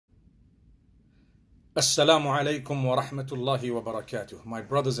Assalamu alaikum wa rahmatullahi wa barakatuh. My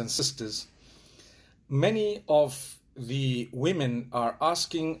brothers and sisters, many of the women are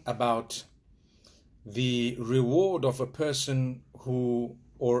asking about the reward of a person who,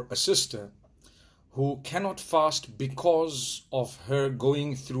 or a sister, who cannot fast because of her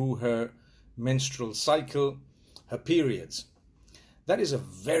going through her menstrual cycle, her periods. That is a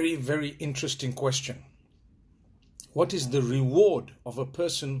very, very interesting question. What is the reward of a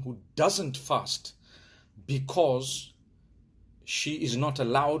person who doesn't fast because she is not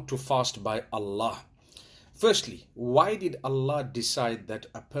allowed to fast by Allah? Firstly, why did Allah decide that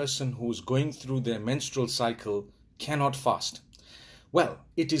a person who is going through their menstrual cycle cannot fast? Well,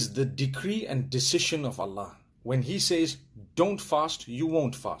 it is the decree and decision of Allah. When He says, don't fast, you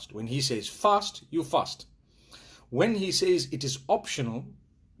won't fast. When He says, fast, you fast. When He says it is optional,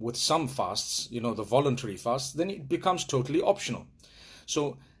 with some fasts, the voluntary fasts, then it becomes totally optional.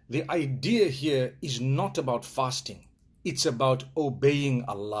 So the idea here is not about fasting. It's about obeying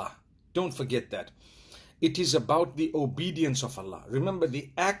Allah. Don't forget that. It is about the obedience of Allah. Remember,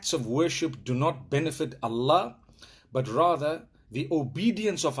 the acts of worship do not benefit Allah, but rather the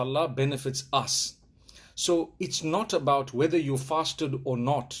obedience of Allah benefits us. So it's not about whether you fasted or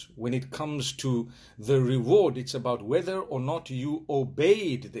not when it comes to the reward. It's about whether or not you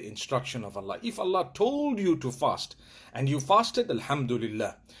obeyed the instruction of Allah. If Allah told you to fast and you fasted,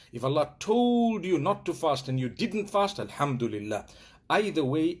 alhamdulillah. If Allah told you not to fast and you didn't fast, alhamdulillah. Either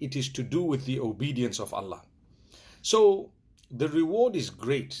way, it is to do with the obedience of Allah. So the reward is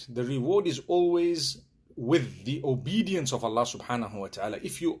great. The reward is always with the obedience of Allah subhanahu wa ta'ala.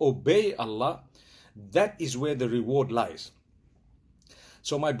 If you obey Allah, that is where the reward lies.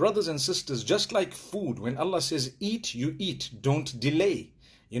 So my brothers and sisters, just like food, when Allah says eat, you eat, don't delay.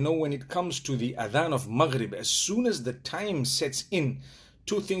 When it comes to the adhan of Maghrib, as soon as the time sets in,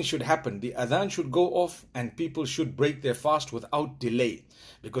 two things should happen. The adhan should go off and people should break their fast without delay.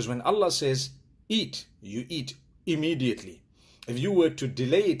 Because when Allah says eat, you eat immediately. If you were to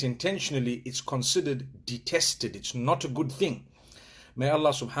delay it intentionally, it's considered detested. It's not a good thing. May Allah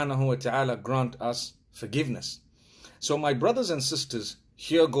subhanahu wa ta'ala grant us forgiveness. So my brothers and sisters,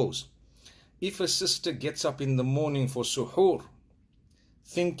 here goes. If a sister gets up in the morning for suhoor,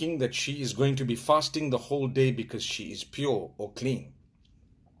 thinking that she is going to be fasting the whole day because she is pure or clean.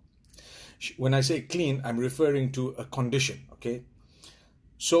 When I say clean, I'm referring to a condition, okay?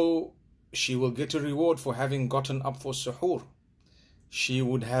 So she will get a reward for having gotten up for suhoor. She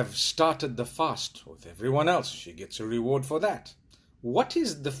would have started the fast with everyone else. She gets a reward for that. What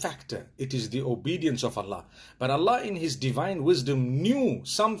is the factor? It is the obedience of Allah. But Allah in His divine wisdom knew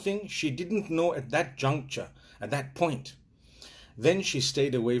something she didn't know at that juncture, at that point. Then she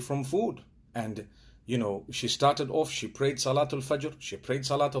stayed away from food. And, she started off, she prayed Salatul Fajr, she prayed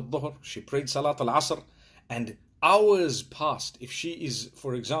Salatul Dhuhr, she prayed Salatul Asr, and hours passed. If she is,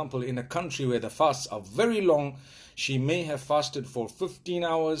 for example, in a country where the fasts are very long, she may have fasted for 15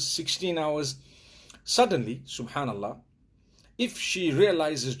 hours, 16 hours. Suddenly, subhanallah, if she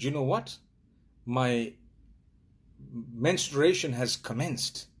realizes, what? My menstruation has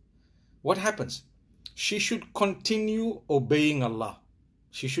commenced. What happens? She should continue obeying Allah.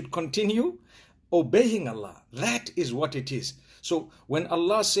 She should continue obeying Allah. That is what it is. So when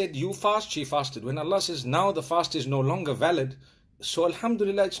Allah said you fast, she fasted. When Allah says now the fast is no longer valid, so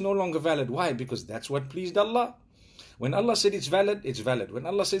alhamdulillah it's no longer valid. Why? Because that's what pleased Allah. When Allah said it's valid, it's valid. When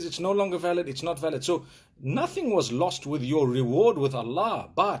Allah says it's no longer valid, it's not valid. So nothing was lost with your reward with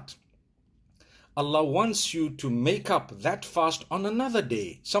Allah, but Allah wants you to make up that fast on another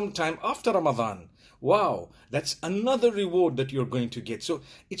day, sometime after Ramadan. Wow, that's another reward that you're going to get. So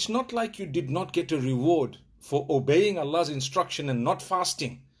it's not like you did not get a reward for obeying Allah's instruction and not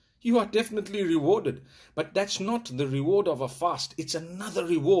fasting. You are definitely rewarded, but that's not the reward of a fast. It's another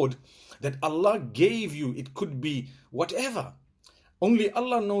reward that Allah gave you. It could be whatever. Only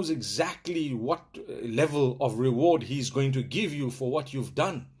Allah knows exactly what level of reward He's going to give you for what you've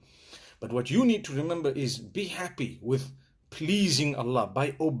done. But what you need to remember is be happy with pleasing Allah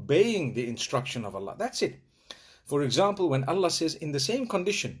by obeying the instruction of Allah. That's it. For example, when Allah says in the same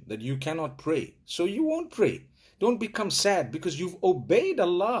condition that you cannot pray, so you won't pray. Don't become sad because you've obeyed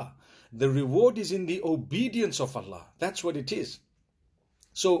Allah. The reward is in the obedience of Allah. That's what it is.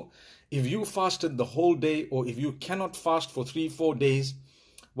 So if you fasted the whole day, or if you cannot fast for 3-4 days,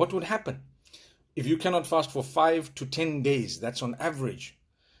 what would happen? If you cannot fast for 5 to 10 days, that's on average.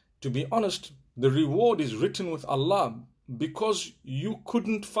 To be honest, the reward is written with Allah because you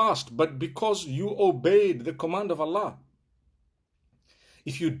couldn't fast, but because you obeyed the command of Allah.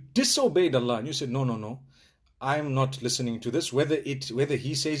 If you disobeyed Allah and you said, no, I'm not listening to this, whether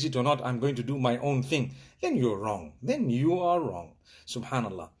he says it or not, I'm going to do my own thing, then you're wrong. Then you are wrong.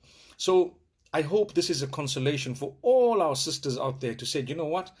 Subhanallah. So I hope this is a consolation for all our sisters out there to say, you know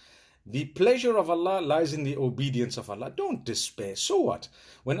what? The pleasure of Allah lies in the obedience of Allah. Don't despair. So what?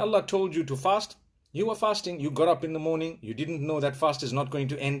 When Allah told you to fast, you were fasting, you got up in the morning, you didn't know that fast is not going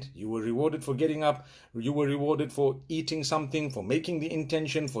to end. You were rewarded for getting up, you were rewarded for eating something, for making the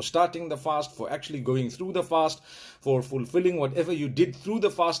intention, for starting the fast, for actually going through the fast, for fulfilling whatever you did through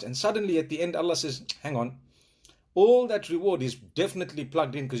the fast. And suddenly at the end, Allah says, hang on, all that reward is definitely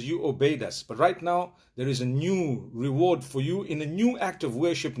plugged in because you obeyed us. But right now, there is a new reward for you in a new act of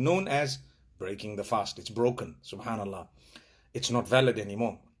worship known as breaking the fast. It's broken, subhanallah. It's not valid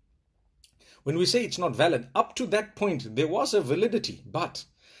anymore. When we say it's not valid, up to that point, there was a validity. But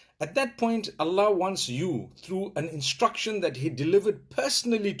at that point, Allah wants you, through an instruction that He delivered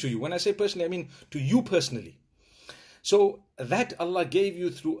personally to you. When I say personally, I mean to you personally. So that Allah gave you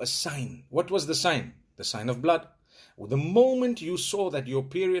through a sign. What was the sign? The sign of blood. The moment you saw that your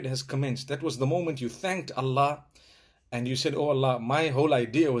period has commenced, that was the moment you thanked Allah and you said, oh Allah, my whole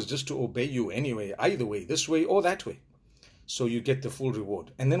idea was just to obey you anyway, either way, this way or that way. So you get the full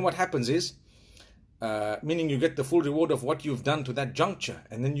reward. And then what happens is, meaning you get the full reward of what you've done to that juncture,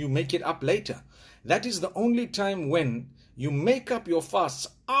 and then you make it up later. That is the only time when you make up your fasts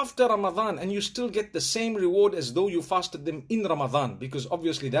after Ramadan and you still get the same reward as though you fasted them in Ramadan, because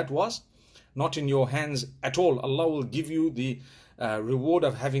obviously that was not in your hands at all. Allah will give you the reward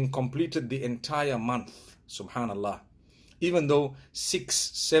of having completed the entire month. Subhanallah. Even though 6,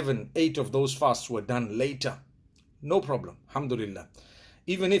 7, 8 of those fasts were done later. No problem. Alhamdulillah.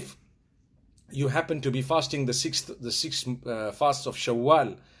 Even if you happen to be fasting the sixth fasts of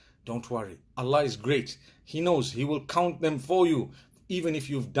Shawwal, don't worry. Allah is great. He knows. He will count them for you. Even if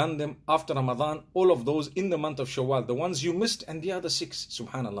you've done them after Ramadan, all of those in the month of Shawwal, the ones you missed and the other 6,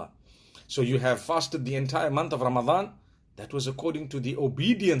 subhanallah. So you have fasted the entire month of Ramadan. That was according to the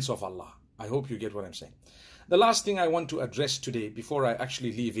obedience of Allah. I hope you get what I'm saying. The last thing I want to address today before I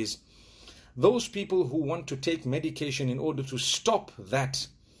actually leave is those people who want to take medication in order to stop that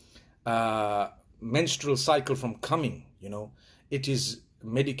menstrual cycle from coming. It is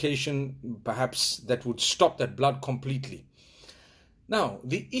medication perhaps that would stop that blood completely. Now,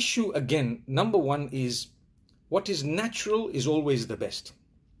 the issue again, number one is what is natural is always the best.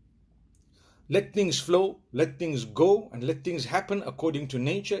 Let things flow, let things go, and let things happen according to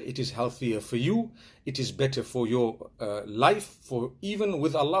nature. It is healthier for you. It is better for your life. For even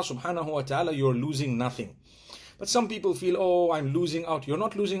with Allah subhanahu wa ta'ala, you're losing nothing. But some people feel, oh, I'm losing out. You're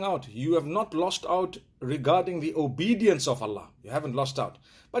not losing out. You have not lost out regarding the obedience of Allah. You haven't lost out.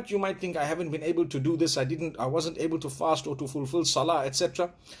 But you might think, I haven't been able to do this. I wasn't able to fast or to fulfill salah,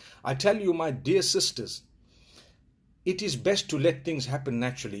 etc. I tell you, my dear sisters, it is best to let things happen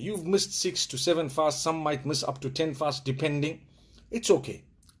naturally. You've missed 6 to 7 fasts. Some might miss up to 10 fasts, depending. It's okay.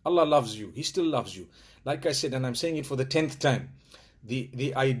 Allah loves you. He still loves you. Like I said, and I'm saying it for the 10th time,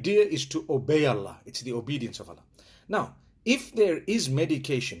 the idea is to obey Allah. It's the obedience of Allah. Now, if there is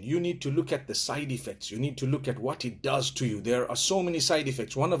medication, you need to look at the side effects. You need to look at what it does to you. There are so many side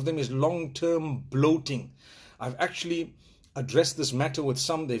effects. One of them is long-term bloating. I've actually addressed this matter with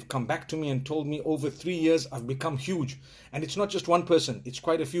some. They've come back to me and told me over 3 years I've become huge. And it's not just one person, it's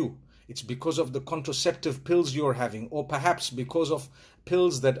quite a few. It's because of the contraceptive pills you're having, or perhaps because of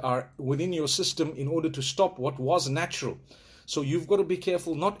pills that are within your system in order to stop what was natural. So you've got to be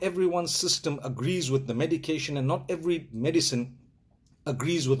careful. Not everyone's system agrees with the medication, and not every medicine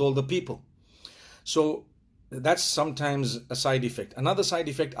agrees with all the people. So that's sometimes a side effect. Another side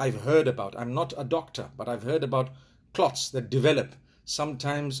effect I've heard about, I'm not a doctor, but I've heard about clots that develop,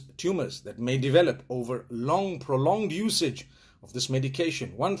 sometimes tumors that may develop over long, prolonged usage of this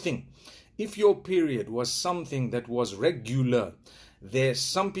medication. One thing, if your period was something that was regular, there's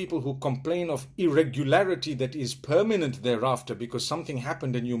some people who complain of irregularity that is permanent thereafter because something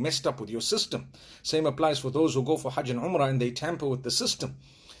happened and you messed up with your system. Same applies for those who go for Hajj and Umrah and they tamper with the system.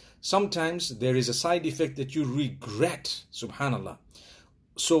 Sometimes there is a side effect that you regret, subhanallah.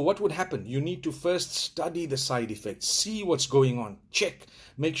 So what would happen? You need to first study the side effects, see what's going on, check,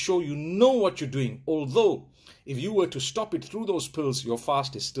 make sure you know what you're doing. Although, if you were to stop it through those pills, your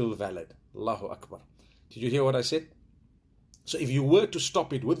fast is still valid. Allahu Akbar. Did you hear what I said? So if you were to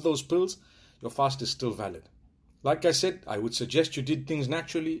stop it with those pills, your fast is still valid. Like I said, I would suggest you did things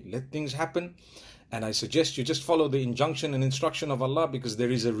naturally, let things happen. And I suggest you just follow the injunction and instruction of Allah, because there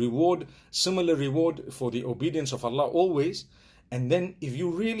is a reward, similar reward for the obedience of Allah always. And then if you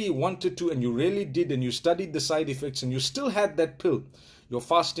really wanted to and you really did and you studied the side effects and you still had that pill, your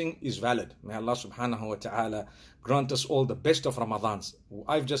fasting is valid. May Allah subhanahu wa ta'ala grant us all the best of Ramadans.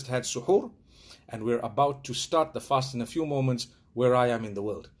 I've just had suhoor, and we're about to start the fast in a few moments where I am in the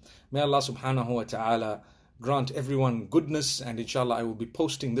world. May Allah subhanahu wa ta'ala grant everyone goodness, and inshallah I will be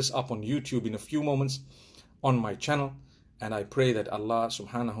posting this up on YouTube in a few moments on my channel. And I pray that Allah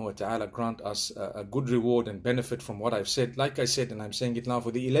subhanahu wa ta'ala grant us a good reward and benefit from what I've said. Like I said, and I'm saying it now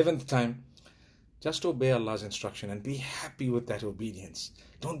for the 11th time, just obey Allah's instruction and be happy with that obedience.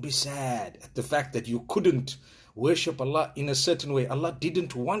 Don't be sad at the fact that you couldn't worship Allah in a certain way. Allah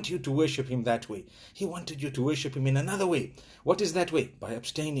didn't want you to worship Him that way. He wanted you to worship Him in another way. What is that way? By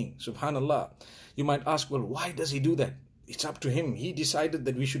abstaining. Subhanallah. You might ask, well, why does He do that? It's up to Him. He decided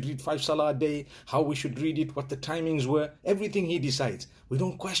that we should read 5 salah a day, how we should read it, what the timings were. Everything He decides. We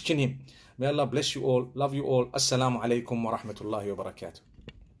don't question Him. May Allah bless you all. Love you all. Assalamu alaikum wa rahmatullahi wa barakatuh.